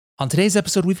On today's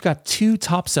episode, we've got two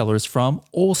top sellers from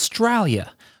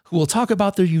Australia who will talk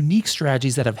about their unique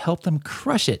strategies that have helped them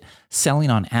crush it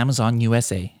selling on Amazon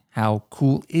USA. How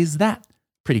cool is that?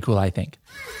 Pretty cool, I think.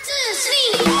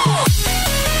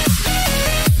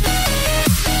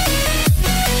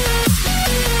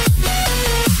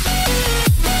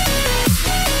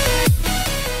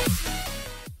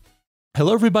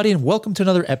 Hello, everybody, and welcome to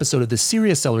another episode of the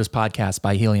Serious Sellers Podcast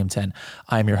by Helium 10.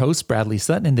 I'm your host, Bradley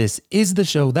Sutton, and this is the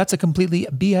show that's a completely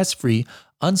BS-free,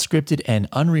 unscripted, and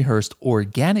unrehearsed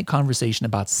organic conversation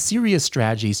about serious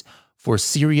strategies for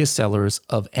serious sellers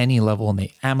of any level in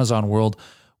the Amazon world.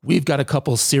 We've got a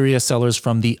couple serious sellers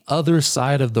from the other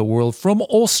side of the world, from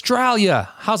Australia.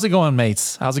 How's it going,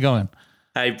 mates? How's it going?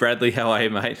 Hey, Bradley, how are you,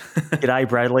 mate? G'day,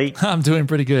 Bradley. I'm doing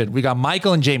pretty good. We got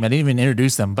Michael and Jamie. I didn't even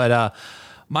introduce them, but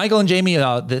Michael and Jamie,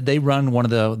 they run one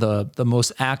of the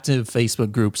most active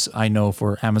Facebook groups I know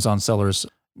for Amazon sellers,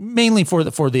 mainly for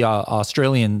the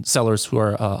Australian sellers who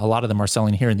are a lot of them are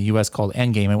selling here in the US, called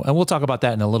Endgame, and we'll talk about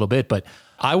that in a little bit. But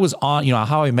I was on,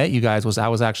 how I met you guys was I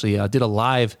was actually did a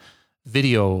live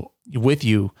video with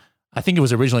you. I think it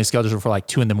was originally scheduled for like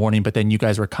 2 a.m, but then you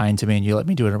guys were kind to me and you let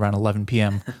me do it around 11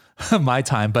 p.m. my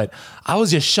time. But I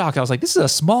was just shocked. I was like, this is a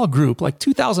small group, like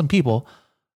 2,000 people.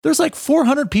 There's like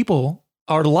 400 people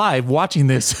are live watching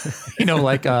this,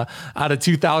 out of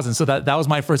 2,000. So that was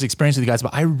my first experience with you guys,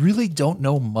 but I really don't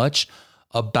know much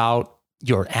about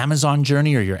your Amazon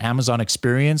journey or your Amazon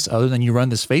experience other than you run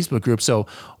this Facebook group. So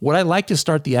what I like to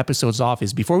start the episodes off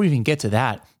is, before we even get to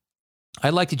that,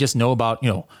 I'd like to just know about,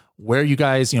 where you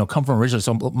guys, come from originally.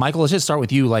 So Michael, let's just start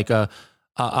with you.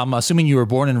 I'm assuming you were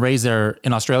born and raised there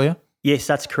in Australia? Yes,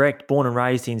 that's correct. Born and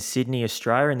raised in Sydney,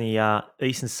 Australia, in the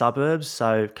eastern suburbs.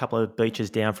 So a couple of beaches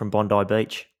down from Bondi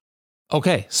Beach.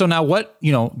 Okay. So now what,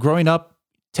 growing up,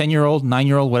 10-year-old,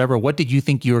 9-year-old, whatever, what did you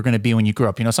think you were going to be when you grew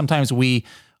up? Sometimes we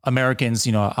Americans,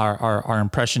 our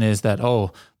impression is that,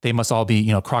 they must all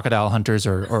be, crocodile hunters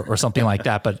or something like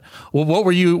that. But what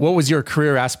was your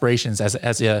career aspirations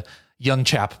as a young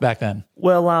chap back then?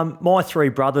 Well, my three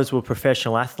brothers were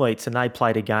professional athletes and they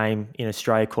played a game in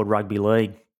Australia called rugby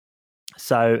league.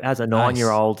 So as a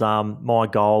 9-year-old, my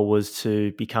goal was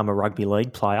to become a rugby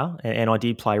league player, and I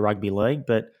did play rugby league.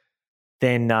 But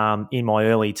then in my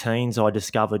early teens, I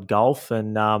discovered golf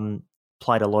and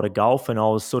played a lot of golf, and I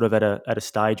was sort of at a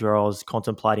stage where I was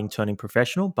contemplating turning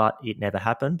professional, but it never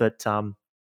happened. But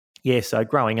so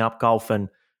growing up, golf and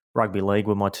rugby league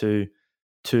were my two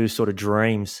sort of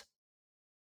dreams.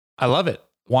 I love it.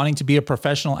 Wanting to be a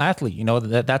professional athlete,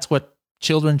 that's what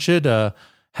children should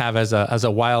have as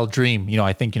a wild dream.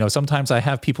 I think, sometimes I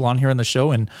have people on here on the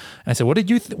show and I say, what did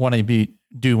you want to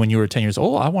do when you were 10 years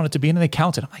old? I wanted to be an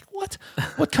accountant. I'm like,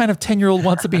 what kind of 10-year-old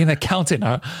wants to be an accountant?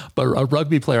 But a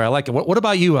rugby player. I like it. What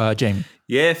about you, Jamie?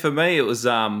 Yeah, for me, it was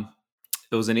an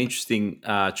interesting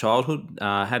childhood.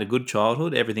 Had a good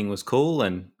childhood. Everything was cool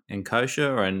and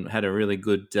kosher, and had a really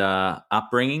good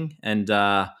upbringing. And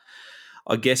I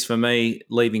guess for me,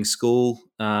 leaving school,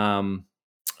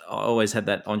 I always had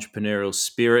that entrepreneurial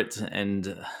spirit, and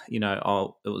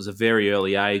it was a very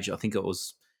early age. I think it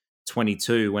was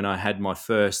 22 when I had my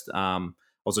first. I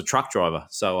was a truck driver,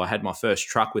 so I had my first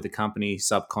truck with a company,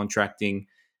 subcontracting.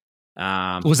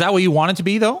 Was that what you wanted to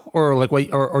be though, or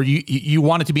or you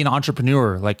wanted to be an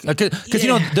entrepreneur? Because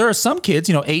there are some kids,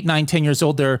 8, 9, 10 years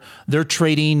old, they're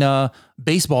trading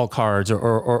baseball cards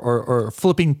or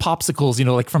flipping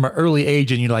popsicles, from an early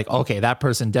age, and you're like, okay, that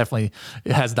person definitely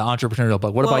has the entrepreneurial.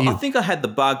 But what about you? I think I had the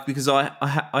bug because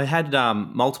I had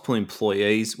multiple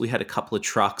employees. We had a couple of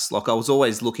trucks. I was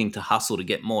always looking to hustle to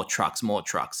get more trucks,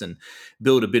 and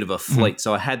build a bit of a fleet. Mm-hmm.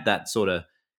 So I had that sort of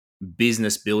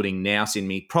business building nous in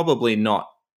me, probably not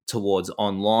towards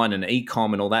online and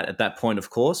e-com and all that at that point,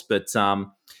 of course, but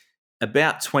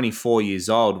about 24 years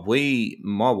old,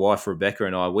 my wife Rebecca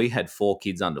and I, we had 4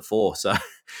 kids under 4. So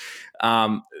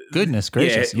goodness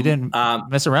gracious, you didn't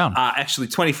mess around. Actually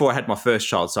 24 I had my first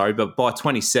child, sorry, but by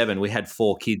 27 we had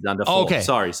 4 kids under 4. Okay.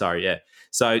 Sorry, yeah.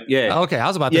 So yeah. Okay, I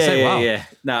was about to say, wow. Yeah.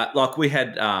 No, we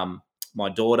had my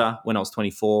daughter when I was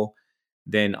 24,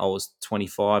 then I was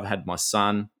 25, had my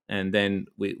son. And then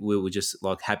we were just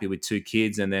happy with 2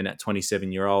 kids. And then at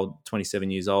 27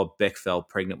 years old, Beck fell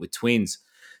pregnant with twins.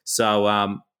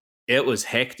 So it was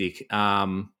hectic.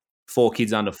 4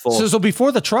 kids under 4. So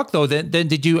before the truck though, then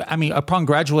did you, upon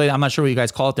graduating, I'm not sure what you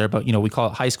guys call it there, but we call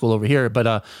it high school over here.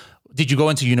 But did you go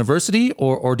into university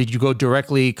or did you go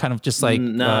directly kind of just like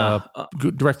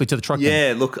directly to the truck?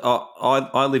 Yeah, look,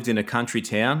 I lived in a country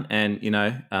town and,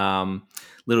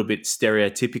 a little bit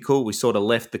stereotypical. We sort of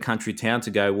left the country town to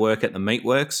go work at the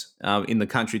meatworks in the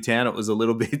country town. It was a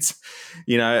little bit,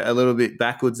 a little bit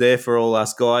backwards there for all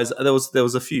us guys. There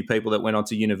was a few people that went on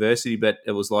to university, but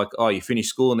it was like, oh, you finish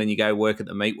school and then you go work at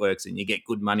the meatworks and you get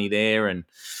good money there and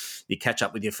you catch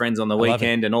up with your friends on the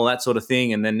weekend and all that sort of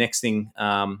thing. And then next thing,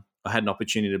 I had an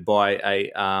opportunity to buy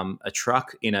a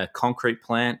truck in a concrete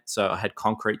plant. So I had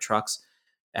concrete trucks.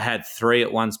 I had 3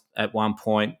 at one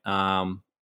point.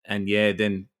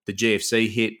 Then the GFC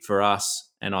hit for us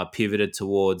and I pivoted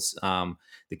towards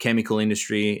the chemical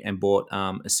industry and bought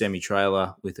a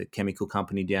semi-trailer with a chemical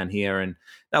company down here. And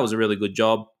that was a really good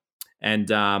job.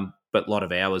 And but a lot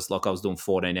of hours, like I was doing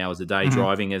 14 hours a day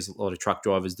driving, as a lot of truck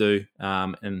drivers do.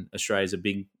 And Australia's a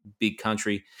big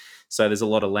country. So there's a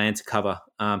lot of land to cover.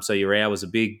 So your hours are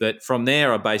big. But from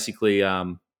there, I basically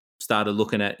started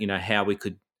looking at, how we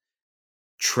could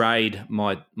trade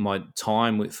my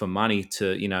time for money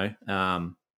to,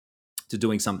 to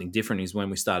doing something different is when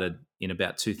we started in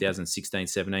about 2016,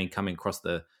 17, coming across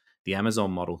the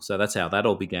Amazon model. So that's how that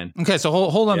all began. Okay, so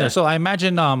hold on there. So I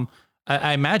imagine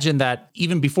that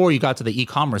even before you got to the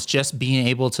e-commerce, just being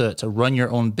able to run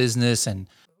your own business and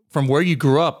from where you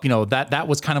grew up, that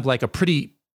was kind of like a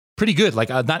pretty good. Like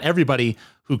not everybody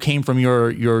who came from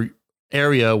your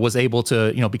area was able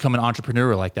to, become an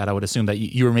entrepreneur like that. I would assume that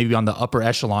you were maybe on the upper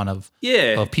echelon of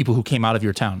people who came out of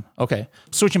your town. Okay.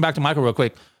 Switching back to Michael real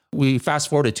quick. We fast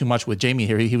forwarded too much with Jamie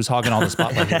here. He was hogging all the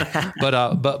spotlight here.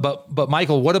 But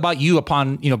Michael, what about you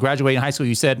upon, graduating high school?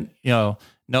 You said, no,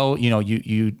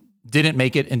 you didn't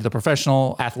make it into the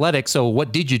professional athletics. So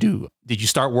what did you do? Did you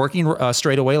start working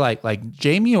straight away like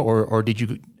Jamie or did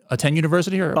you attend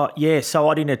university? So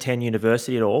I didn't attend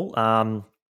university at all.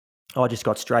 I just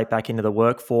got straight back into the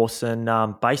workforce and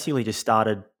basically just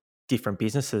started different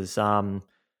businesses.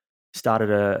 Started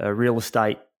a real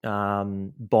estate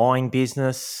buying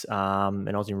business, and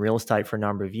I was in real estate for a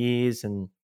number of years and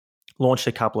launched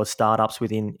a couple of startups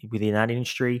within that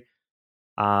industry.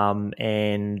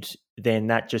 And then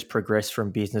that just progressed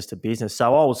from business to business.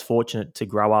 So I was fortunate to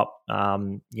grow up,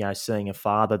 seeing a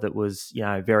father that was,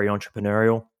 very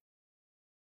entrepreneurial.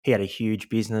 He had a huge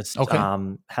business,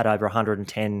 had over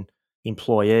 110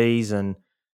 employees, and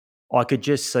I could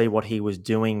just see what he was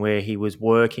doing, where he was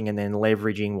working and then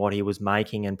leveraging what he was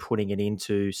making and putting it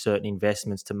into certain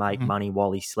investments to make money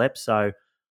while he slept. So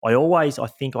I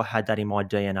think I had that in my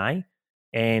DNA.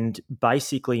 And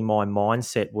basically my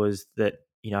mindset was that,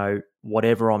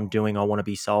 whatever I'm doing, I want to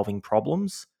be solving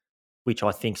problems, which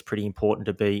I think is pretty important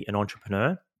to be an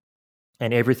entrepreneur.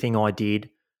 And everything I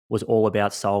did was all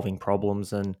about solving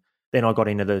problems. And then I got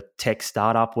into the tech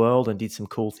startup world and did some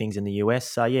cool things in the US.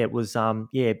 So it was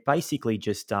basically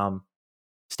just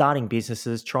starting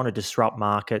businesses, trying to disrupt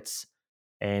markets,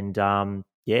 and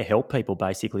help people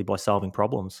basically by solving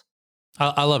problems.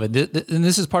 I love it. And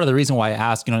this is part of the reason why I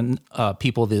ask,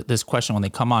 people this question when they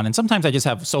come on. And sometimes I just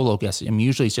have solo guests.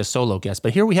 Usually it's just solo guests.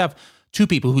 But here we have 2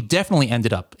 people who definitely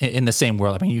ended up in the same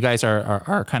world. I mean, you guys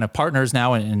are kind of partners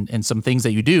now in some things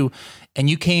that you do. And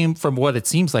you came from what it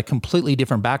seems like completely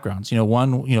different backgrounds.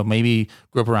 One, maybe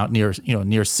grew up around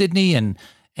near Sydney and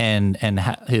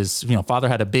his, father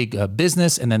had a big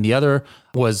business. And then the other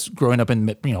was growing up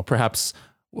in, perhaps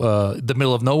the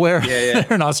middle of nowhere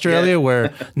in Australia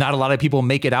where not a lot of people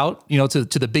make it out, to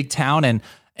the big town.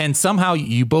 And somehow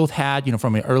you both had,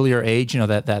 from an earlier age,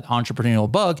 that entrepreneurial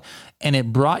bug, and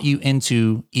it brought you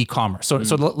into e-commerce. So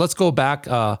let's go back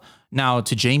now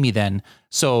to Jamie then.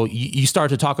 So you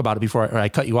started to talk about it before I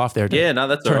cut you off there.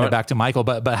 That's turn all right. It back to Michael.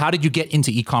 But how did you get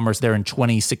into e-commerce there in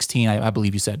 2016? I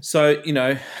believe you said. So,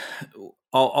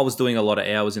 I was doing a lot of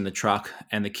hours in the truck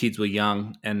and the kids were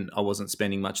young and I wasn't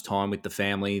spending much time with the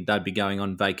family. They'd be going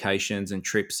on vacations and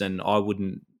trips and I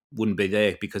wouldn't be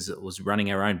there because it was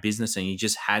running our own business and you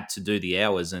just had to do the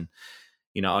hours. And,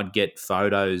 I'd get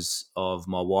photos of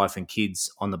my wife and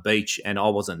kids on the beach and I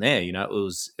wasn't there. It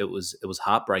was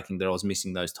heartbreaking that I was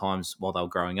missing those times while they were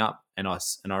growing up. And I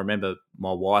remember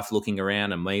my wife looking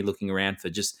around and me looking around for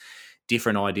just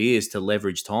different ideas to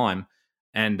leverage time.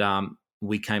 And,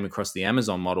 we came across the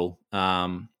Amazon model.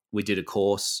 We did a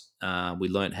course. We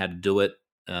learned how to do it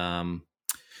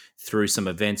through some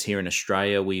events here in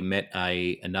Australia. We met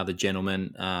another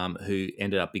gentleman who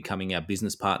ended up becoming our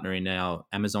business partner in our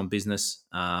Amazon business.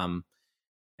 And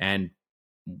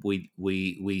we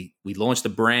launched the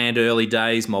brand early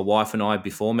days, my wife and I,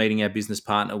 before meeting our business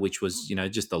partner, which was,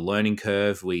 just a learning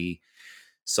curve. We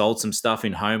sold some stuff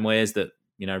in homewares that,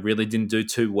 really didn't do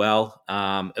too well.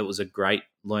 It was a great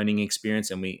learning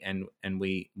experience, and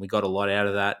we got a lot out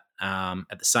of that.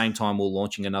 At the same time, we're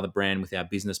launching another brand with our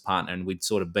business partner, and we'd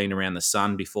sort of been around the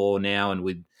sun before now, and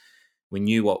we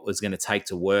knew what was going to take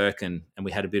to work, and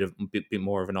we had a bit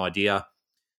more of an idea.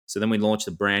 So then we launched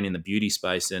the brand in the beauty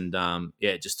space, and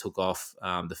it just took off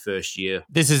the first year.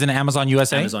 This is in Amazon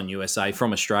USA? Amazon USA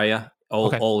from Australia,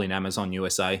 all in Amazon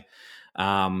USA.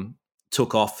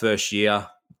 Took off first year,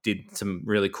 did some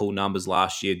really cool numbers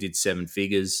last year, did 7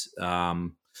 figures.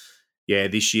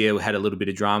 This year we had a little bit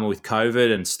of drama with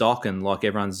COVID and stock, and like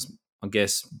everyone's, I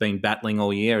guess, been battling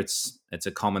all year. It's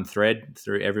a common thread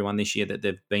through everyone this year that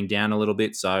they've been down a little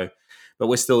bit. So, but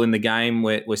we're still in the game.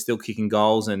 We're still kicking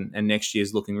goals, and next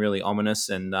year's looking really ominous.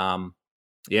 And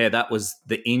that was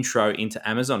the intro into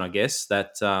Amazon, I guess.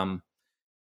 That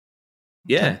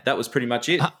that was pretty much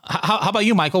it. How about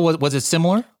you, Michael? Was it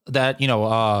similar? That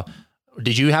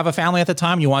did you have a family at the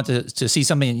time? You wanted to see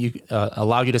something you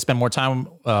allowed you to spend more time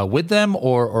with them,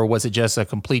 or was it just a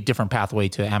complete different pathway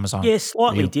to Amazon? Yeah,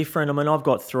 slightly different. I mean, I've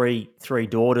got three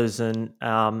daughters, and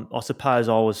I suppose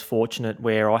I was fortunate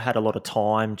where I had a lot of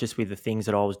time just with the things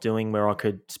that I was doing, where I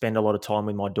could spend a lot of time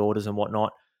with my daughters and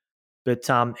whatnot. But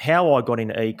how I got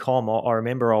into e-com, I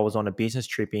remember I was on a business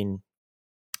trip in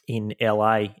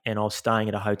LA, and I was staying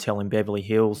at a hotel in Beverly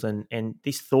Hills, and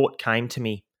this thought came to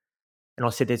me. And I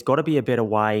said, there's got to be a better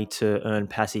way to earn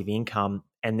passive income.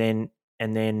 And then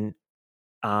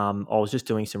I was just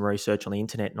doing some research on the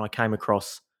internet, and I came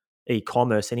across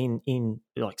e-commerce, and in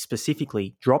like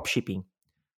specifically drop shipping.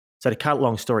 So to cut a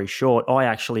long story short, I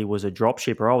actually was a drop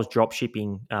shipper. I was drop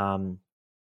shipping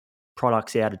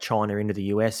products out of China into the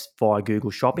US via Google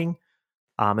Shopping.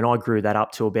 And I grew that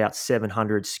up to about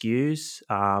 700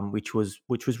 SKUs, which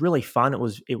was really fun.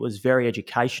 It was very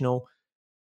educational.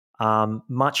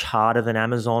 Much harder than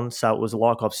Amazon. So it was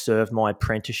like I've served my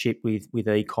apprenticeship with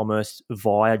e-commerce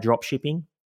via dropshipping.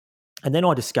 And then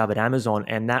I discovered Amazon,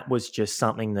 and that was just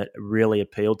something that really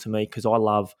appealed to me because I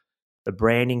love the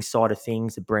branding side of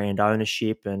things, the brand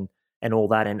ownership and all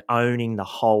that, and owning the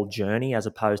whole journey as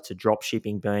opposed to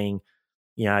dropshipping being,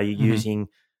 you're using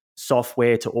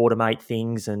software to automate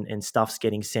things and stuff's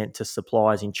getting sent to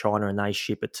suppliers in China and they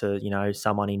ship it to,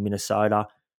 someone in Minnesota.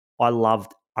 I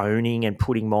loved owning and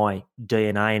putting my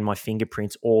DNA and my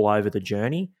fingerprints all over the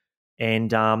journey, and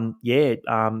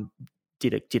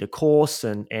did a course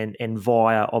and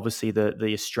via obviously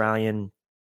the Australian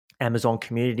Amazon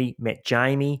community met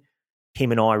Jamie.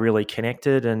 Him and I really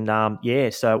connected, and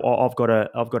so I've got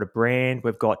a brand.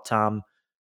 We've got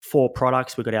 4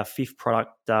 products. We've got our 5th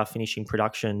product finishing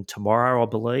production tomorrow, I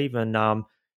believe, and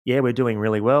we're doing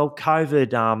really well.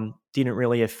 COVID didn't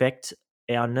really affect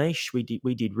our niche. We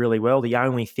did really well. The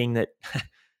only thing that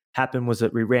happened was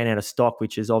that we ran out of stock,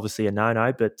 which is obviously a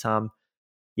no-no. But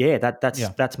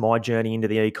that's my journey into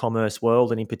the e-commerce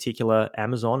world, and in particular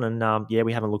Amazon. And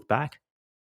we haven't looked back.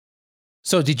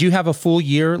 So, did you have a full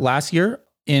year last year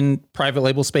in private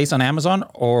label space on Amazon,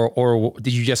 or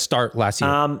did you just start last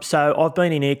year? So I've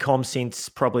been in e-com since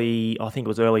probably, I think it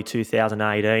was early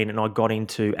 2018, and I got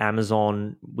into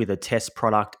Amazon with a test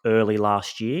product early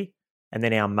last year. And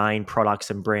then our main products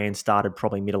and brands started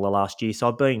probably middle of last year. So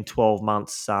I've been 12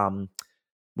 months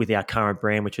with our current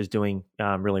brand, which is doing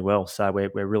really well. So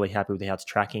we're really happy with how it's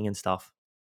tracking and stuff.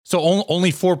 So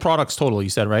only 4 products total, you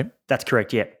said, right? That's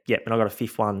correct. Yep. And I got a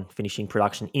 5th one finishing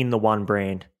production in the one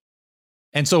brand.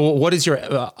 And so what is your,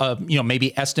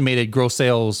 maybe estimated gross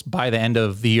sales by the end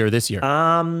of the year this year,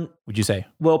 would you say?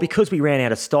 Well, because we ran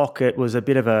out of stock, it was a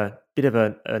bit of a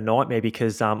nightmare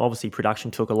because obviously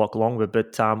production took a lot longer.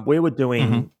 But we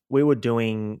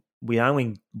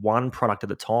only one product at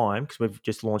the time because we've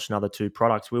just launched another 2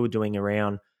 products. We were doing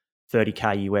around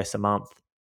 $30K US a month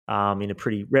in a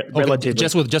pretty relatively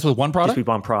just with one product. Just with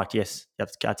one product, yes,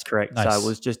 that's correct. Nice. So it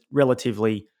was just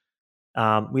relatively.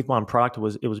 With one product,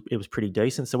 it was pretty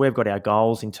decent. So we've got our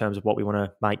goals in terms of what we want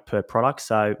to make per product.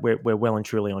 So we're well and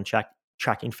truly on track.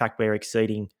 In fact, we're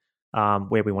exceeding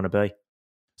where we want to be.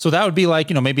 So that would be like,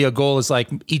 maybe a goal is like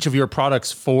each of your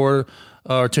products to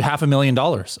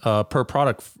 $500,000 per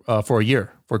product for a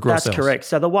year for gross sales. That's correct.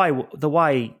 So the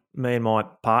way me and my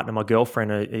partner, my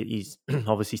girlfriend, is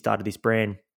obviously started this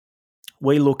brand.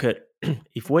 We look at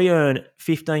if we earn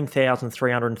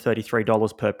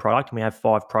 $15,333 per product and we have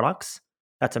 5 products,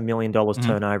 that's $1 million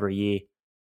turnover a year.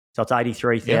 So it's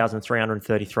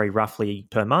 $83,333 roughly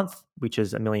per month, which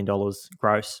is $1 million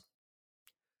gross.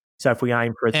 So if we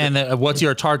aim for what's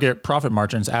your target profit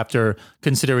margins after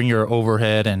considering your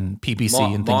overhead and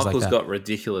PPC and things Michael's like that? got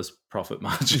ridiculous profit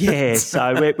margins. Yeah,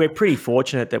 so we're pretty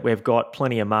fortunate that we've got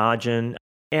plenty of margin.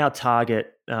 our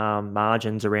target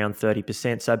margin's around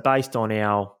 30%. So based on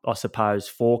our, I suppose,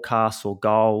 forecasts or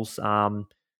goals,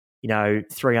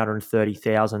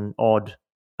 330,000 odd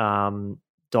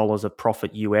dollars of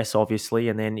profit US, obviously.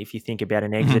 And then if you think about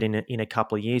an exit in a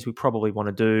couple of years, we probably want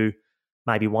to do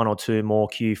maybe one or two more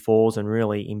Q4s and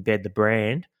really embed the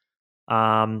brand.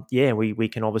 We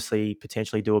can obviously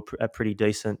potentially do a pretty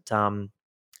decent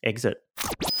exit.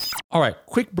 All right,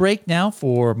 quick break now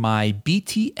for my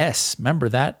BTS. Remember,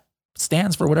 that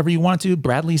stands for whatever you want to.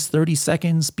 Bradley's 30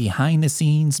 seconds, behind the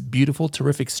scenes, beautiful,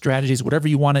 terrific strategies, whatever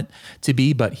you want it to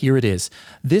be, but here it is.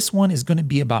 This one is going to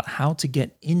be about how to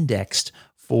get indexed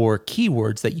for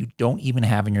keywords that you don't even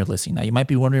have in your listing. Now, you might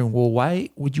be wondering, well, why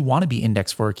would you want to be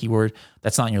indexed for a keyword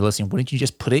that's not in your listing? Wouldn't you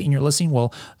just put it in your listing?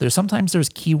 Well, sometimes there's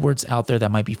keywords out there that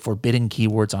might be forbidden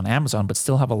keywords on Amazon, but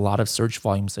still have a lot of search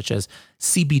volume, such as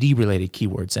CBD related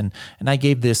keywords. And I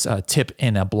gave this tip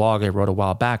in a blog I wrote a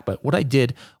while back, but what I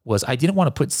did was I didn't want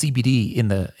to put CBD in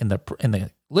the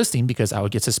listing because I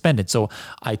would get suspended. So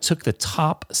I took the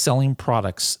top selling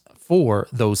products for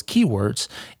those keywords,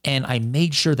 and I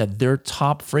made sure that their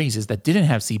top phrases that didn't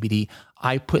have CBD,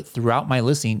 I put throughout my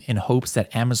listing in hopes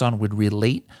that Amazon would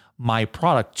relate my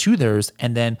product to theirs.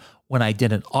 And then when I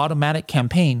did an automatic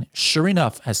campaign, sure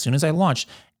enough, as soon as I launched,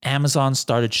 Amazon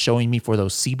started showing me for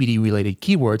those CBD related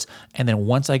keywords. And then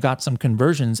once I got some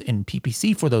conversions in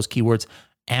PPC for those keywords,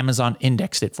 Amazon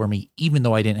indexed it for me, even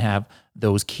though I didn't have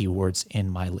those keywords in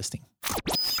my listing.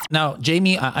 Now,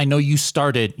 Jamie, I know you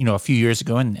started, a few years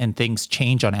ago and things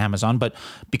change on Amazon, but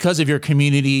because of your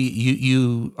community,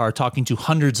 you are talking to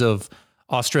hundreds of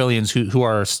Australians who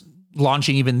are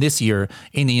launching even this year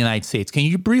in the United States. Can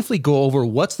you briefly go over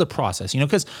what's the process?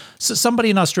 Because somebody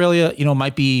in Australia,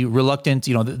 might be reluctant.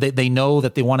 They know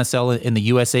that they want to sell it in the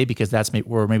USA because that's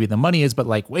where maybe the money is. But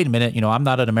like, wait a minute, I'm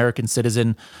not an American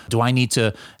citizen. Do I need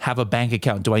to have a bank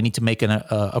account? Do I need to make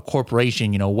a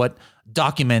corporation? What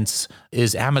documents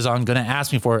is Amazon going to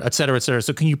ask me for, et cetera, et cetera.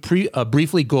 So can you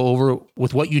briefly go over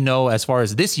with what you know as far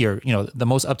as this year, the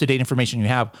most up-to-date information you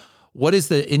have? What is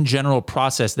the in general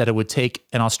process that it would take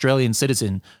an Australian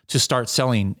citizen to start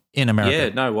selling in America? Yeah,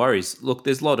 no worries. Look,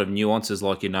 there's a lot of nuances,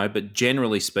 but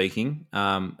generally speaking,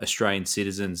 Australian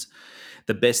citizens,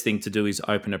 the best thing to do is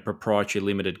open a proprietary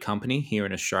limited company here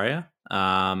in Australia,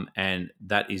 and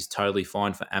that is totally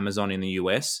fine for Amazon in the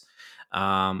US.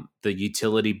 The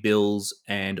utility bills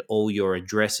and all your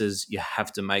addresses, you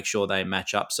have to make sure they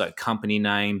match up. So company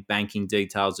name, banking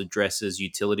details, addresses,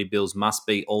 utility bills must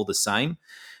be all the same.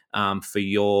 For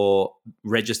your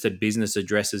registered business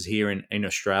addresses here in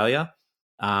Australia.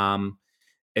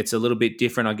 It's a little bit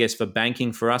different, I guess, for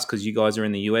banking for us because you guys are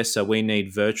in the US, so we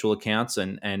need virtual accounts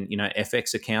and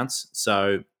FX accounts.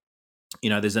 So,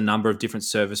 there's a number of different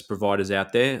service providers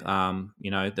out there,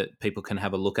 that people can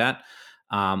have a look at.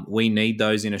 We need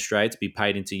those in Australia to be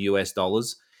paid into US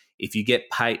dollars. If you get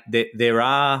paid, there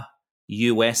are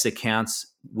US accounts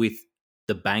with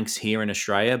the banks here in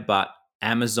Australia, but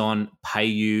Amazon pay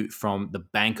you from the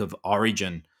bank of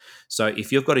origin. So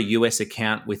if you've got a US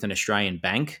account with an Australian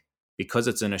bank, because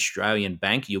it's an Australian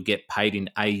bank, you'll get paid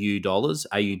in AUD dollars,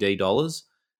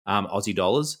 Aussie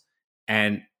dollars,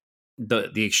 and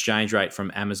the exchange rate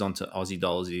from Amazon to Aussie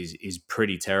dollars is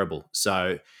pretty terrible.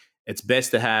 So it's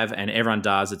best to have, and everyone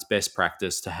does, it's best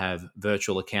practice to have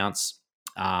virtual accounts.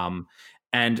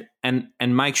 And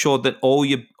make sure that all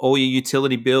your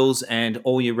utility bills and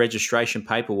all your registration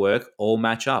paperwork all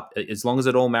match up. As long as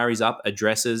it all marries up,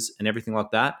 addresses and everything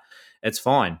like that, it's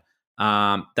fine.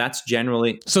 That's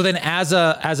generally. So then, as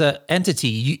a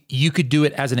entity, you could do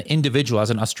it as an individual, as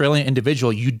an Australian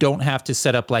individual. You don't have to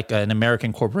set up like an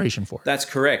American corporation for it. That's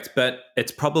correct, but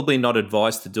it's probably not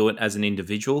advised to do it as an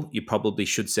individual. You probably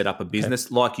should set up a business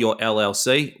like your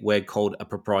LLC. We're called a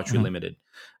proprietary limited.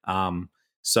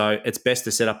 So it's best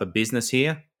to set up a business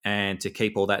here and to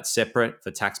keep all that separate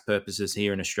for tax purposes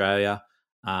here in Australia,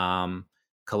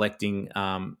 collecting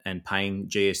and paying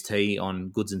GST on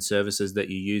goods and services that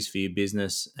you use for your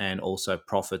business, and also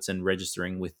profits, and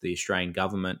registering with the Australian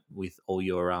government with all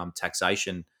your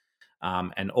taxation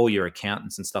and all your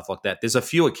accountants and stuff like that. There's a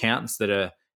few accountants that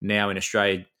are now in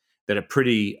Australia that are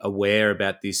pretty aware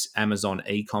about this Amazon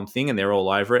e-com thing, and they're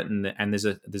all over it. And there's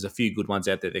a few good ones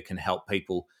out there that can help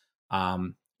people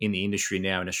in the industry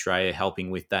now in Australia, helping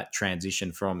with that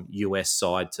transition from US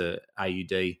side to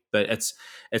AUD. But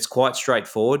it's quite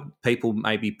straightforward. People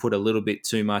maybe put a little bit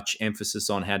too much emphasis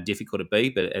on how difficult it be,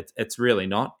 but it's really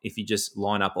not. If you just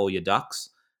line up all your ducks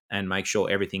and make sure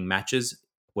everything matches,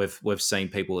 we've seen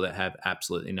people that have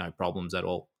absolutely no problems at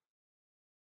all.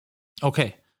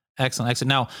 Okay. Excellent.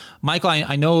 Now, Michael,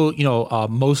 I know,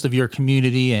 most of your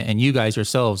community and you guys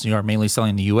yourselves, you are mainly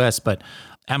selling in the US, but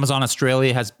Amazon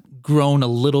Australia has grown a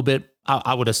little bit,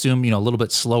 I would assume, a little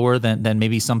bit slower than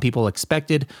maybe some people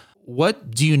expected.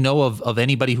 What do you know of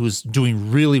anybody who's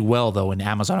doing really well though in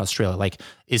Amazon Australia? Like,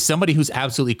 is somebody who's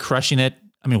absolutely crushing it?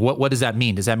 I mean, what does that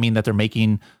mean? Does that mean that they're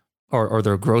making or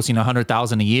they're grossing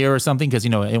 100,000 a year or something? Because,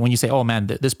 when you say, oh man,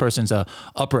 this person's a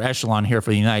upper echelon here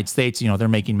for the United States, they're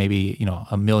making maybe,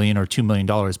 $1 million or $2 million.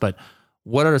 But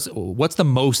what's the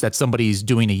most that somebody's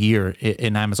doing a year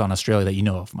in Amazon Australia that you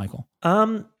know of, Michael?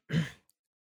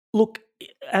 Look,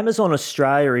 Amazon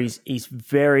Australia is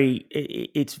very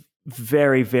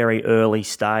very early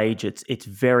stage. It's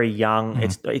very young.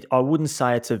 Mm-hmm. I wouldn't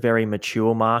say it's a very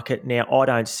mature market. Now, I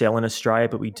don't sell in Australia,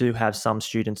 but we do have some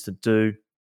students that do.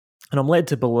 And I'm led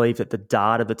to believe that the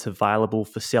data that's available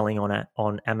for selling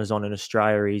on Amazon in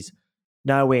Australia is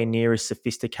nowhere near as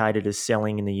sophisticated as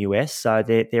selling in the US. So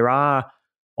there are,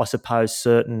 I suppose,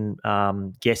 certain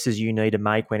guesses you need to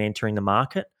make when entering the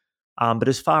market. But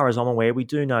as far as I'm aware, we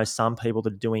do know some people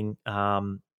that are doing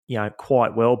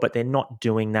quite well, but they're not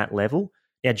doing that level.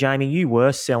 Now, Jamie, you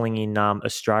were selling in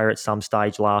Australia at some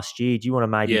stage last year. Do you want to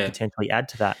maybe potentially add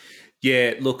to that?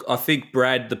 Yeah, look, I think,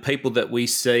 Brad, the people that we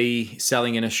see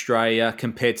selling in Australia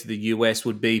compared to the US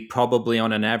would be probably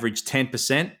on an average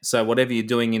 10%. So whatever you're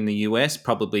doing in the US,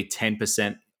 probably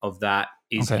 10% of that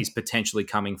is potentially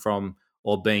coming from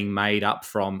or being made up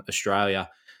from Australia.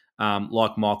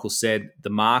 Like Michael said, the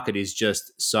market is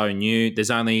just so new.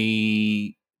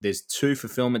 There's 2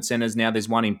 fulfillment centers now. There's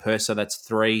one in Perth, so that's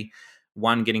 3.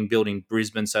 One getting built in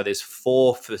Brisbane, so there's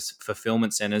 4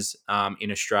 fulfillment centers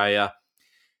in Australia.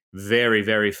 Very,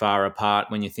 very far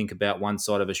apart when you think about one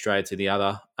side of Australia to the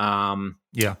other.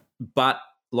 But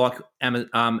like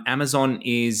Amazon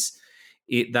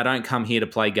they don't come here to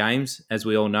play games, as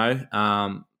we all know.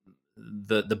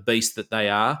 The beast that they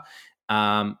are.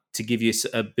 To give you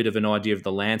a bit of an idea of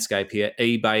the landscape here,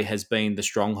 eBay has been the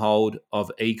stronghold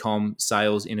of e-com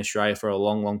sales in Australia for a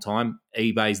long, long time.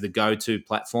 eBay is the go-to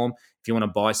platform. If you want to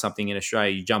buy something in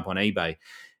Australia, you jump on eBay.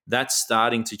 That's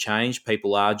starting to change.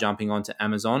 People are jumping onto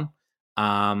Amazon,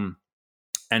 and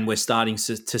we're starting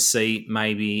to see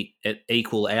maybe it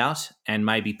equal out and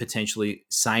maybe potentially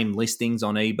same listings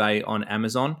on eBay on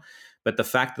Amazon. But the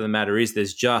fact of the matter is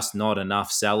there's just not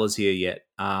enough sellers here yet.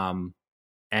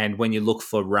 And when you look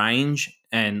for range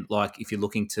and like if you're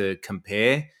looking to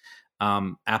compare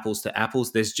apples to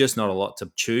apples, there's just not a lot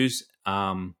to choose.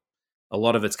 A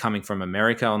lot of it's coming from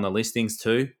America on the listings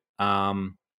too.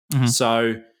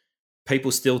 So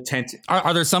people still tend to...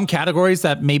 Are there some categories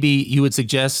that maybe you would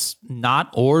suggest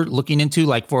not or looking into?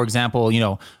 Like, for example,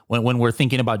 when we're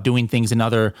thinking about doing things in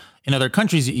other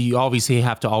countries, you obviously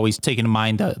have to always take in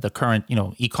mind the current,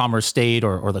 e-commerce state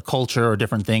or the culture or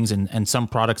different things. And some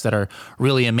products that are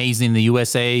really amazing in the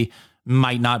USA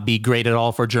might not be great at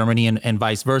all for Germany and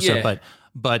vice versa. Yeah.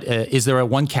 But is there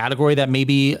one category that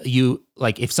maybe you,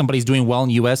 like if somebody's doing well in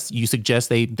the US, you suggest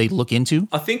they look into?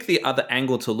 I think the other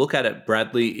angle to look at it,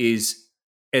 Bradley, is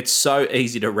it's so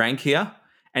easy to rank here.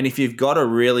 And if you've got a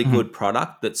really good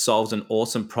product that solves an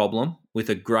awesome problem with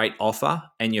a great offer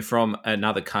and you're from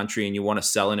another country and you want to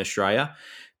sell in Australia,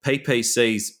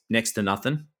 PPC's next to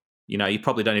nothing. You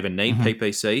probably don't even need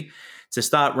PPC. To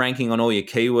start ranking on all your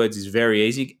keywords is very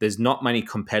easy. There's not many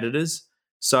competitors.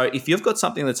 So if you've got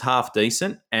something that's half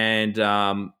decent and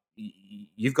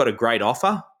you've got a great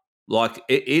offer, like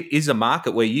it is a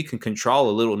market where you can control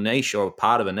a little niche or a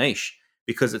part of a niche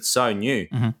because it's so new.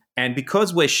 And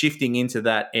because we're shifting into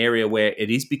that area where it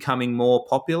is becoming more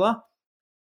popular,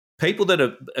 people that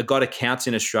have got accounts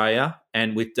in Australia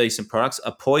and with decent products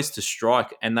are poised to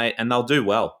strike, and they'll do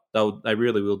well. They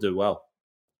really will do well.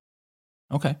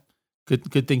 Okay.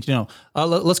 Good thing to know.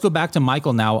 Let's go back to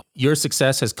Michael now. Your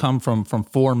success has come from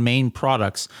 4 main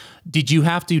products. Did you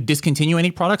have to discontinue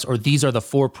any products, or these are the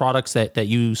 4 products that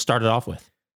you started off with?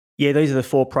 Yeah, these are the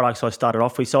 4 products I started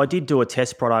off with. So I did do a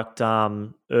test product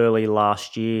early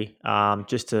last year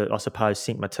just to, I suppose,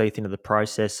 sink my teeth into the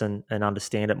process and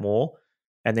understand it more.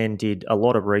 And then did a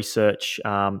lot of research,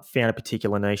 found a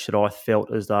particular niche that I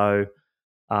felt as though,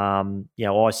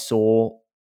 I saw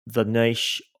the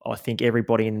niche. I think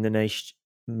everybody in the niche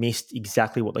missed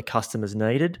exactly what the customers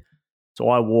needed. So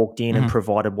I walked in and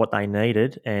provided what they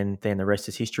needed, and then the rest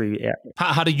is history.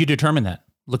 How did you determine that?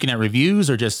 Looking at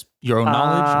reviews or just your own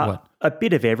knowledge? Or what? A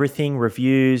bit of everything,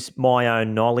 reviews, my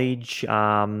own knowledge.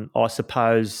 I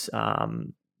suppose,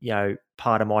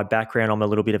 part of my background, I'm a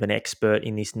little bit of an expert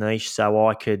in this niche, so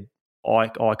I could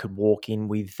walk in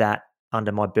with that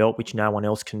under my belt, which no one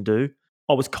else can do.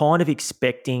 I was kind of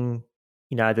expecting,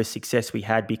 the success we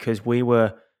had because we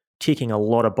were ticking a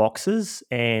lot of boxes.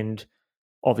 And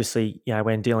obviously,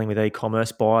 when dealing with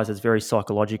e-commerce buyers, it's very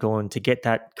psychological. And to get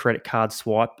that credit card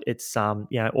swipe, it's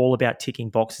all about ticking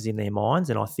boxes in their minds.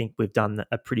 And I think we've done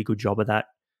a pretty good job of that.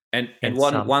 And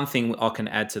one thing I can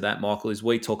add to that, Michael, is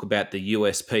we talk about the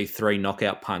USP 3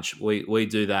 knockout punch. We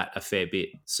do that a fair bit.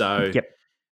 So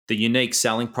the unique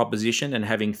selling proposition and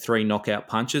having 3 knockout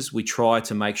punches, we try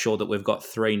to make sure that we've got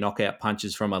 3 knockout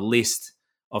punches from a list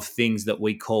of things that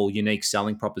we call unique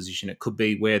selling proposition. It could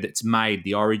be where it's made,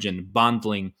 the origin,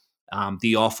 bundling,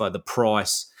 the offer, the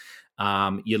price,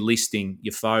 your listing,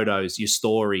 your photos, your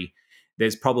story.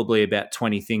 There's probably about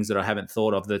 20 things that I haven't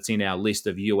thought of that's in our list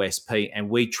of USP, and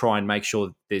we try and make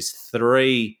sure there's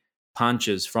 3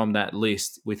 punches from that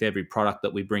list with every product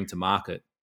that we bring to market.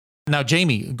 Now,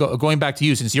 Jamie, going back to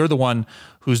you, since you're the one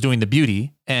who's doing the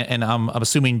beauty, and I'm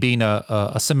assuming being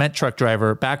a cement truck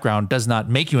driver background does not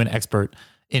make you an expert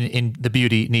in the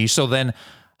beauty niche. So then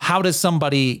how does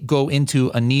somebody go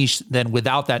into a niche then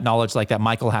without that knowledge like that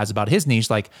Michael has about his niche?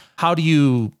 Like, how do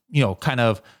you kind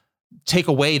of take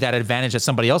away that advantage that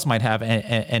somebody else might have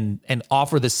and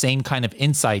offer the same kind of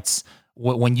insights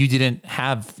when you didn't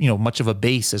have much of a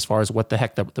base as far as what the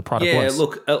heck the product was? Yeah,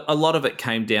 look, a lot of it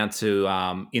came down to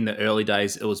in the early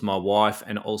days, it was my wife,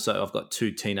 and also I've got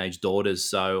 2 teenage daughters.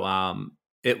 So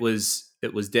it was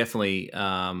definitely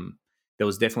there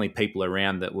was definitely people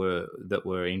around that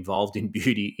were involved in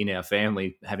beauty in our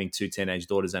family, having 2 teenage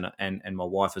daughters and my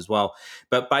wife as well.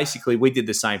 But basically, we did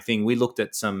the same thing. We looked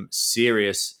at some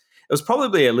serious. It was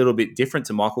probably a little bit different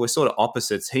to Michael. We're sort of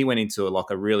opposites. He went into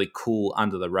a really cool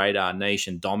under the radar niche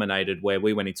and dominated, where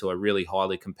we went into a really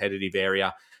highly competitive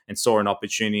area and saw an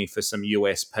opportunity for some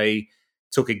USP,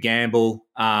 took a gamble.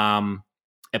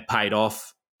 It paid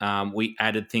off. We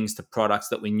added things to products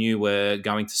that we knew were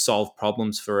going to solve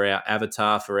problems for our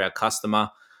avatar, for our customer.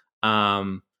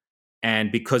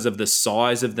 And because of the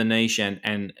size of the niche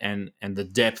and the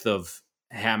depth of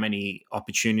how many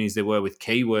opportunities there were with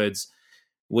keywords,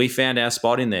 we found our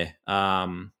spot in there.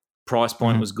 Price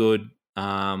point was good.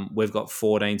 We've got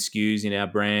 14 SKUs in our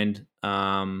brand.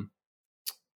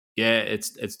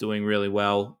 It's doing really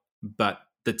well. But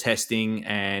the testing,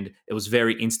 and it was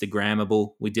very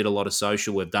Instagrammable. We did a lot of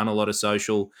social. We've done a lot of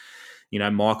social.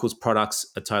 Michael's products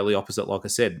are totally opposite. Like I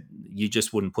said, you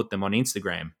just wouldn't put them on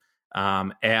Instagram.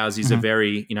 Ours is a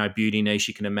very, beauty niche.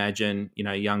 You can imagine,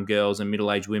 young girls and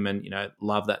middle-aged women,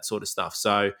 love that sort of stuff.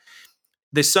 So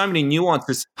there's so many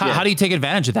nuances. How do you take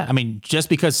advantage of that? I mean, just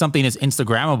because something is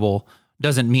Instagrammable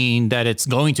doesn't mean that it's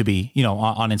going to be,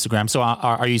 on Instagram. So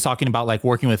are you talking about like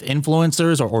working with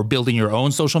influencers or building your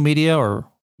own social media or?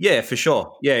 Yeah, for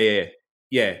sure.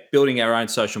 Yeah. Building our own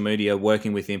social media,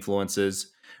 working with influencers,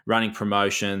 running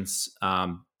promotions,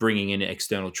 bringing in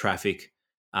external traffic.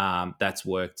 That's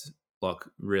worked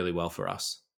really well for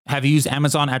us. Have you used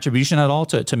Amazon attribution at all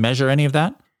to measure any of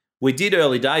that? We did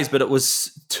early days, but it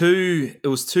was too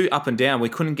up and down. We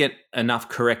couldn't get enough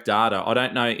correct data. I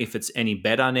don't know if it's any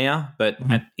better now, but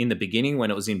in the beginning when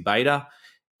it was in beta,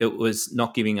 it was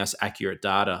not giving us accurate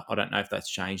data. I don't know if that's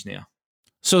changed now.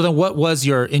 So then what was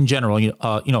your, in general,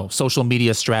 social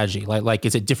media strategy? Like,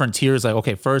 is it different tiers? Like,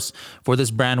 okay, first for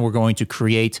this brand, we're going to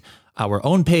create our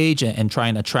own page and try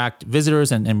and attract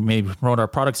visitors and maybe promote our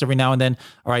products every now and then.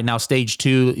 All right, now stage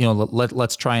 2,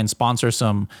 let's try and sponsor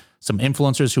some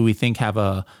influencers who we think have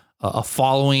a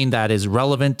following that is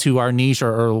relevant to our niche,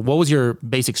 or what was your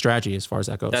basic strategy as far as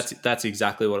that goes? That's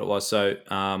exactly what it was. So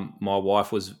my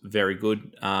wife was very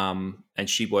good, and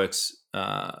she works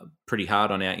pretty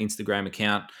hard on our Instagram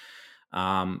account,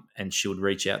 and she would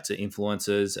reach out to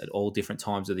influencers at all different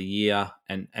times of the year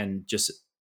and just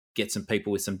get some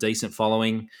people with some decent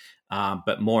following,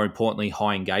 but more importantly,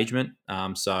 high engagement.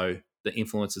 So the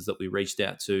influencers that we reached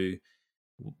out to,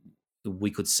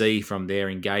 we could see from their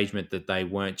engagement that they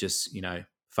weren't just,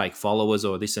 fake followers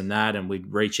or this and that. And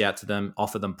we'd reach out to them,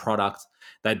 offer them product.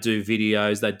 They'd do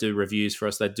videos, they'd do reviews for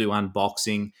us, they'd do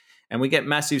unboxing. And we get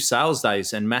massive sales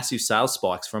days and massive sales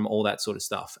spikes from all that sort of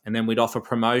stuff. And then we'd offer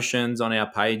promotions on our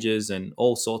pages and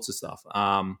all sorts of stuff.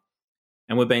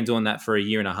 And we've been doing that for a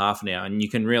year and a half now. And you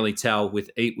can really tell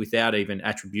without even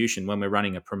attribution, when we're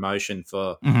running a promotion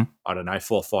for, 4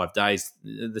 or 5 days,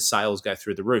 the sales go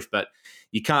through the roof. But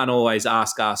you can't always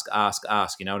ask,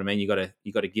 you know what I mean? You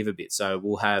got to give a bit. So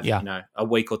we'll have, a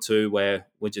week or 2 where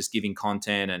we're just giving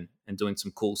content and doing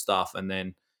some cool stuff, and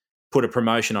then put a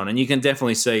promotion on. And you can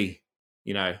definitely see,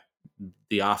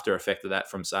 the after effect of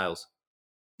that from sales.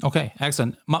 Okay,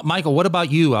 excellent. Michael, what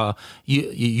about you?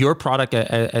 Your product,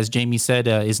 as Jamie said,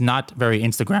 is not very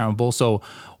Instagrammable. So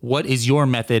what is your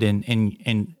method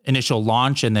in initial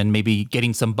launch and then maybe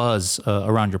getting some buzz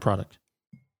around your product?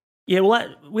 Yeah, well,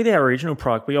 with our original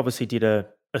product, we obviously did a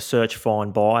search,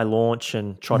 find, buy launch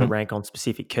and try to rank on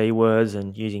specific keywords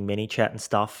and using ManyChat and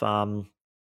stuff.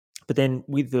 But then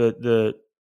with the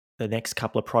next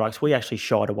couple of products, we actually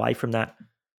shied away from that.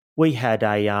 We had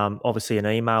obviously an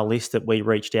email list that we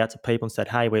reached out to people and said,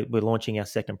 "Hey, we're launching our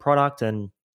second product,"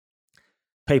 and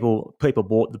people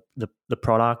bought the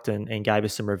product and gave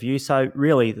us some reviews. So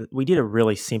really, we did a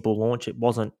really simple launch. It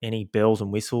wasn't any bells and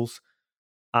whistles.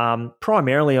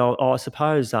 Primarily, I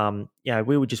suppose,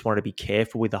 we would just want to be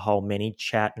careful with the whole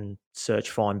ManyChat and search,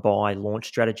 find, buy launch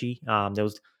strategy. There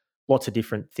was lots of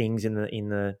different things in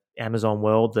the Amazon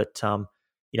world that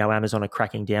Amazon are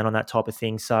cracking down on that type of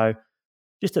thing. So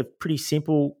just a pretty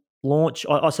simple launch.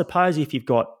 I suppose if you've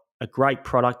got a great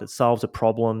product that solves a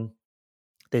problem,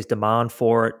 there's demand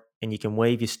for it, and you can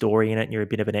weave your story in it, and you're a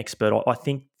bit of an expert, I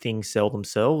think things sell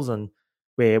themselves, and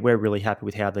we're really happy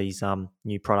with how these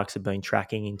new products have been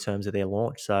tracking in terms of their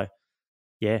launch. So,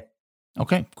 yeah.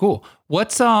 Okay, cool.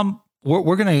 What's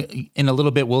we're gonna, in a little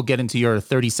bit, we'll get into your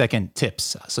 30-second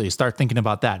tips. So you start thinking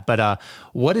about that. But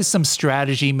what is some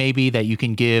strategy maybe that you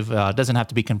can give? Doesn't have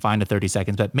to be confined to 30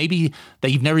 seconds, but maybe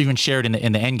that you've never even shared in the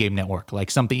Endgame Network,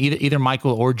 like something either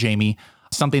Michael or Jamie,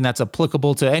 something that's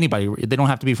applicable to anybody. They don't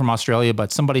have to be from Australia,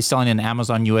 but somebody selling in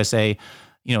Amazon USA.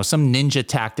 Some ninja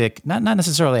tactic, not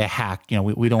necessarily a hack.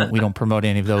 We don't promote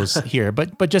any of those here,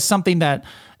 but just something that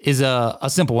is a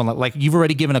simple one. Like you've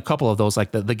already given a couple of those,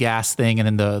 like the gas thing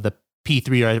and then the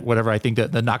P3 or whatever. I think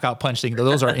the knockout punch thing.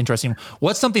 Those are interesting.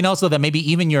 What's something else though that maybe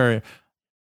even your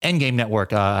Endgame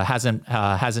Network you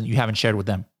haven't shared with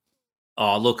them?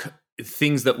 Oh, look,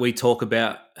 things that we talk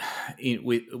about.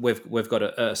 We've got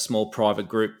a small private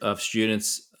group of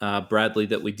students, Bradley,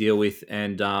 that we deal with,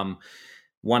 and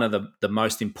one of the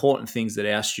most important things that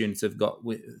our students have got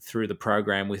through the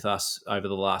program with us over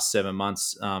the last 7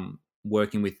 months,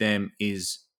 working with them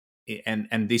is, and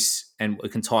we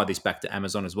can tie this back to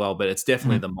Amazon as well, but it's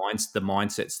definitely the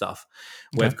mindset stuff.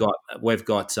 Okay. We've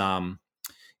got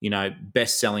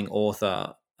best-selling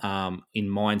author in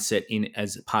mindset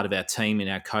as part of our team in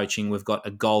our coaching. We've got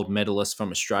a gold medalist from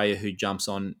Australia who jumps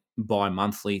on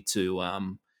bi-monthly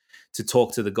to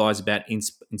talk to the guys about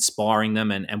inspiring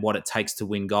them and what it takes to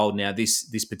win gold. Now,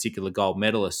 this particular gold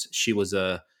medalist, she was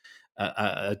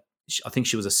I think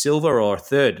she was a silver or a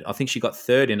third. I think she got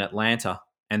third in Atlanta,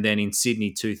 and then in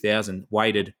Sydney 2000,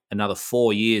 waited another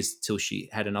 4 years till she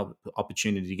had an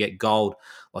opportunity to get gold.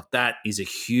 Like, that is a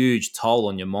huge toll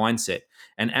on your mindset.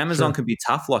 And Amazon can be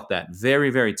tough like that, very,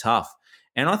 very tough.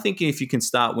 And I think if you can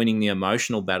start winning the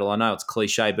emotional battle, I know it's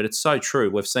cliche, but it's so true.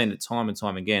 We've seen it time and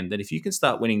time again that if you can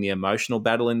start winning the emotional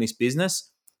battle in this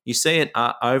business, you see it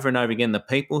over and over again. The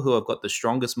people who have got the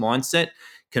strongest mindset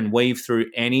can weave through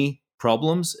any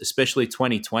problems, especially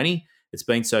 2020. It's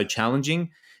been so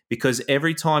challenging because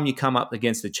every time you come up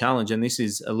against a challenge, and this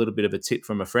is a little bit of a tip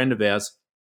from a friend of ours,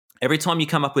 every time you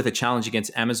come up with a challenge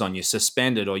against Amazon, you're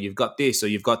suspended or you've got this or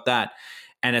you've got that,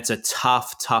 and it's a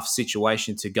tough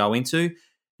situation to go into.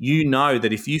 You know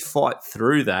that if you fight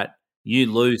through that,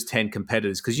 you lose 10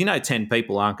 competitors because 10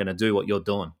 people aren't going to do what you're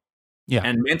doing. Yeah.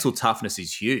 And mental toughness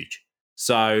is huge.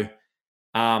 So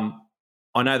I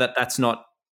know that that's not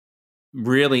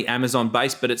really Amazon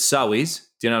based, but it so is.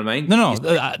 Do you know what I mean? No.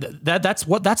 That's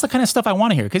the kind of stuff I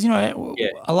want to hear because a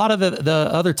lot of the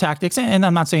other tactics, and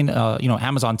I'm not saying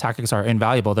Amazon tactics are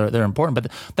invaluable. They're important,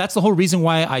 but that's the whole reason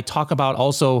why I talk about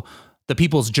also the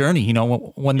people's journey,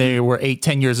 when they were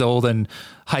 8-10 years old and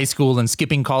high school and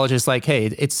skipping college. It's like, hey,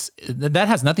 that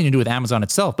has nothing to do with Amazon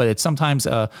itself, but it's sometimes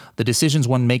the decisions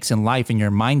one makes in life and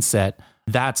your mindset.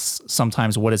 That's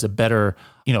sometimes what is a better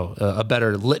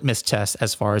litmus test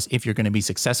as far as if you're going to be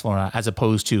successful or not, as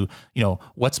opposed to,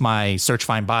 what's my search,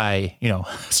 find, buy,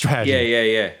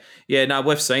 strategy. Yeah, no,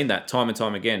 we've seen that time and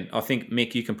time again. I think,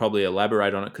 Mick, you can probably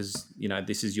elaborate on it because,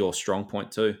 this is your strong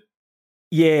point too.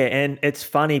 Yeah, and it's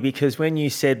funny because when you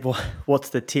said, well,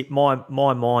 what's the tip, my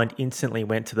mind instantly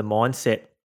went to the mindset.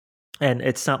 And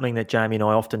it's something that Jamie and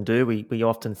I often do. We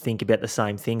often think about the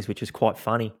same things, which is quite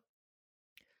funny.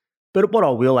 But what I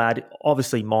will add,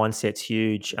 obviously mindset's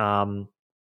huge,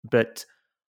 but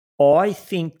I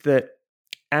think that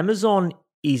Amazon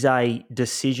is a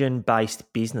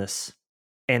decision-based business,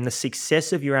 and the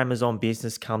success of your Amazon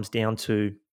business comes down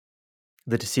to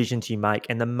the decisions you make.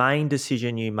 And the main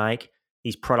decision you make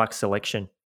is product selection.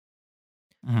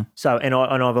 Mm-hmm. So, and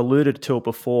I've alluded to it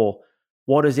before,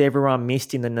 what has everyone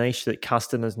missed in the niche that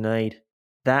customers need?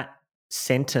 That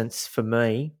sentence for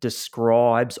me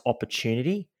describes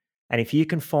opportunity. And if you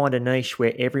can find a niche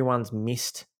where everyone's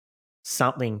missed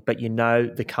something, but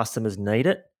the customers need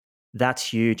it, that's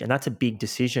huge. And that's a big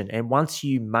decision. And once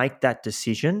you make that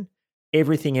decision,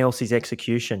 Everything else is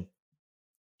execution.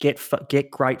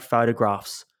 Get great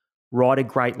photographs, write a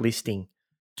great listing,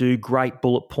 do great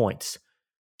bullet points,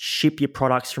 ship your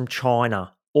products from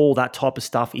China. All that type of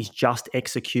stuff is just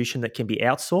execution that can be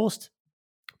outsourced.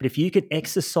 But if you can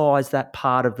exercise that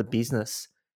part of the business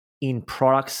in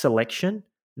product selection,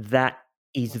 that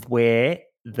is where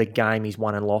the game is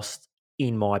won and lost,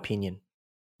 in my opinion.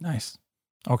 Nice.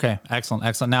 Okay. Excellent.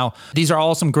 Excellent. Now, these are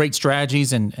all some great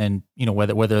strategies and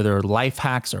whether they're life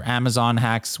hacks or Amazon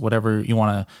hacks, whatever you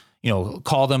want to,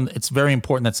 call them. It's very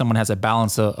important that someone has a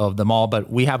balance of them all. But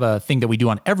we have a thing that we do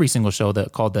on every single show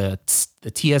called the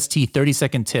TST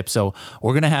 30-second tip. So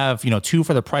we're going to have, 2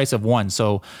 for the price of 1.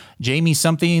 So Jamie,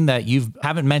 something that you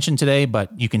haven't mentioned today, but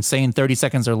you can say in 30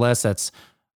 seconds or less, that's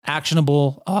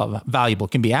actionable, valuable.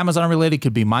 It can be Amazon related,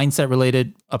 could be mindset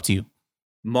related, up to you.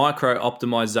 Micro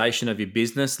optimization of your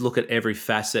business. Look at every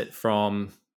facet from,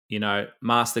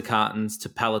 master cartons to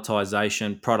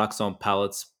palletization, products on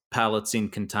pallets in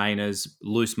containers,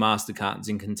 loose master cartons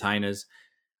in containers.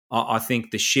 I think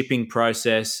the shipping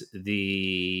process,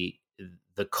 the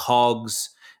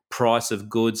COGS, price of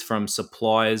goods from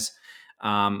suppliers.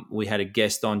 We had a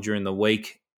guest on during the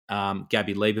week,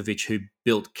 Gabby Leibovich, who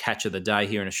built Catch of the Day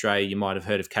here in Australia. You might have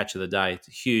heard of Catch of the Day. It's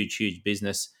a huge, huge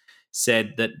business.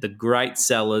 Said that the great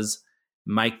sellers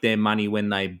make their money when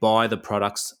they buy the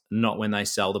products, not when they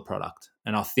sell the product.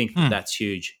 And I think that's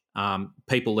huge.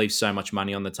 People leave so much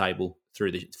money on the table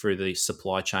through the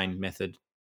supply chain method.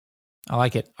 I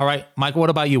like it. All right, Michael, what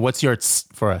about you? What's your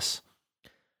for us?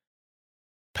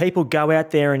 People go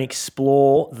out there and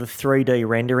explore the 3D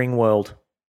rendering world.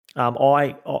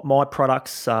 My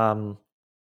products are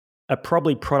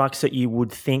probably products that you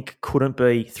would think couldn't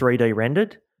be 3D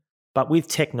rendered. But with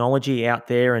technology out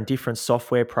there and different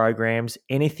software programs,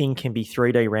 anything can be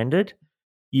 3D rendered.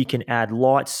 You can add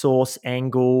light source,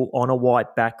 angle on a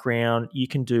white background. You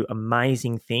can do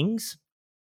amazing things.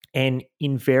 And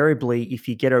invariably, if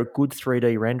you get a good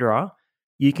 3D renderer,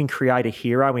 you can create a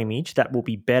hero image that will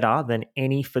be better than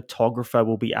any photographer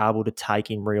will be able to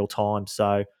take in real time.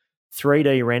 So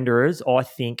 3D renderers, I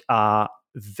think, are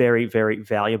very, very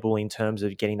valuable in terms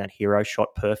of getting that hero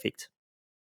shot perfect.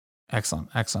 Excellent.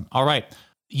 Excellent. All right.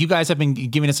 You guys have been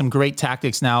giving us some great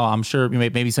tactics now. I'm sure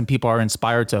maybe some people are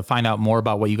inspired to find out more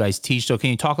about what you guys teach. So can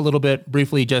you talk a little bit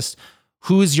briefly, just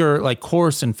who's your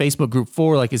course and Facebook group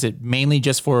for? Is it mainly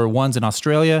just for ones in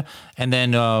Australia? And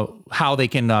then how they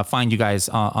can find you guys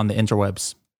on the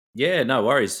interwebs? Yeah, no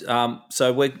worries.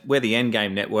 So we're the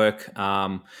Endgame Network.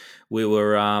 We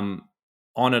were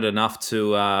honored enough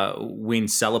to win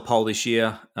Seller Poll this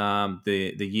year,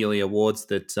 the yearly awards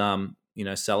that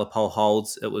Seller Poll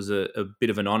holds. It was a bit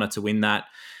of an honor to win that.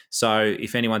 So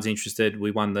if anyone's interested,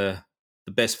 we won the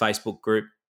best Facebook group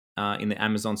in the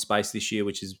Amazon space this year,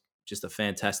 which is just a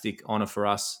fantastic honor for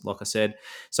us, like I said.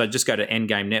 So just go to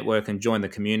Endgame Network and join the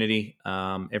community.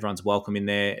 Everyone's welcome in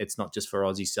there. It's not just for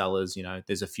Aussie sellers.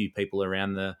 There's a few people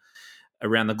around the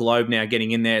globe now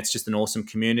getting in there. It's just an awesome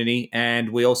community.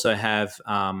 And we also have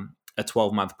a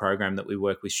 12-month program that we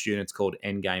work with students called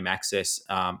Endgame Access.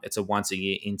 It's a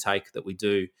once-a-year intake that we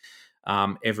do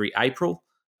every April.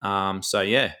 That's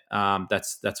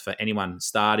for anyone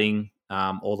starting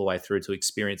all the way through to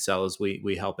experienced sellers.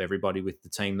 We help everybody with the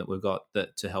team that we've got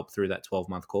to help through that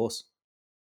 12-month course.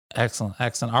 Excellent.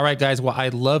 Excellent. All right, guys. Well,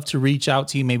 I'd love to reach out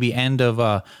to you maybe end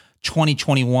of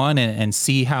 2021 and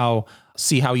see how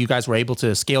you guys were able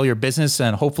to scale your business,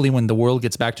 and hopefully when the world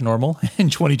gets back to normal in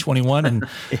 2021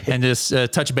 and just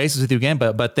touch bases with you again.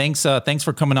 But thanks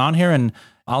for coming on here, and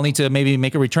I'll need to maybe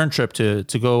make a return trip to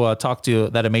go talk to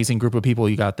that amazing group of people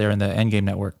you got there in the Endgame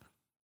Network.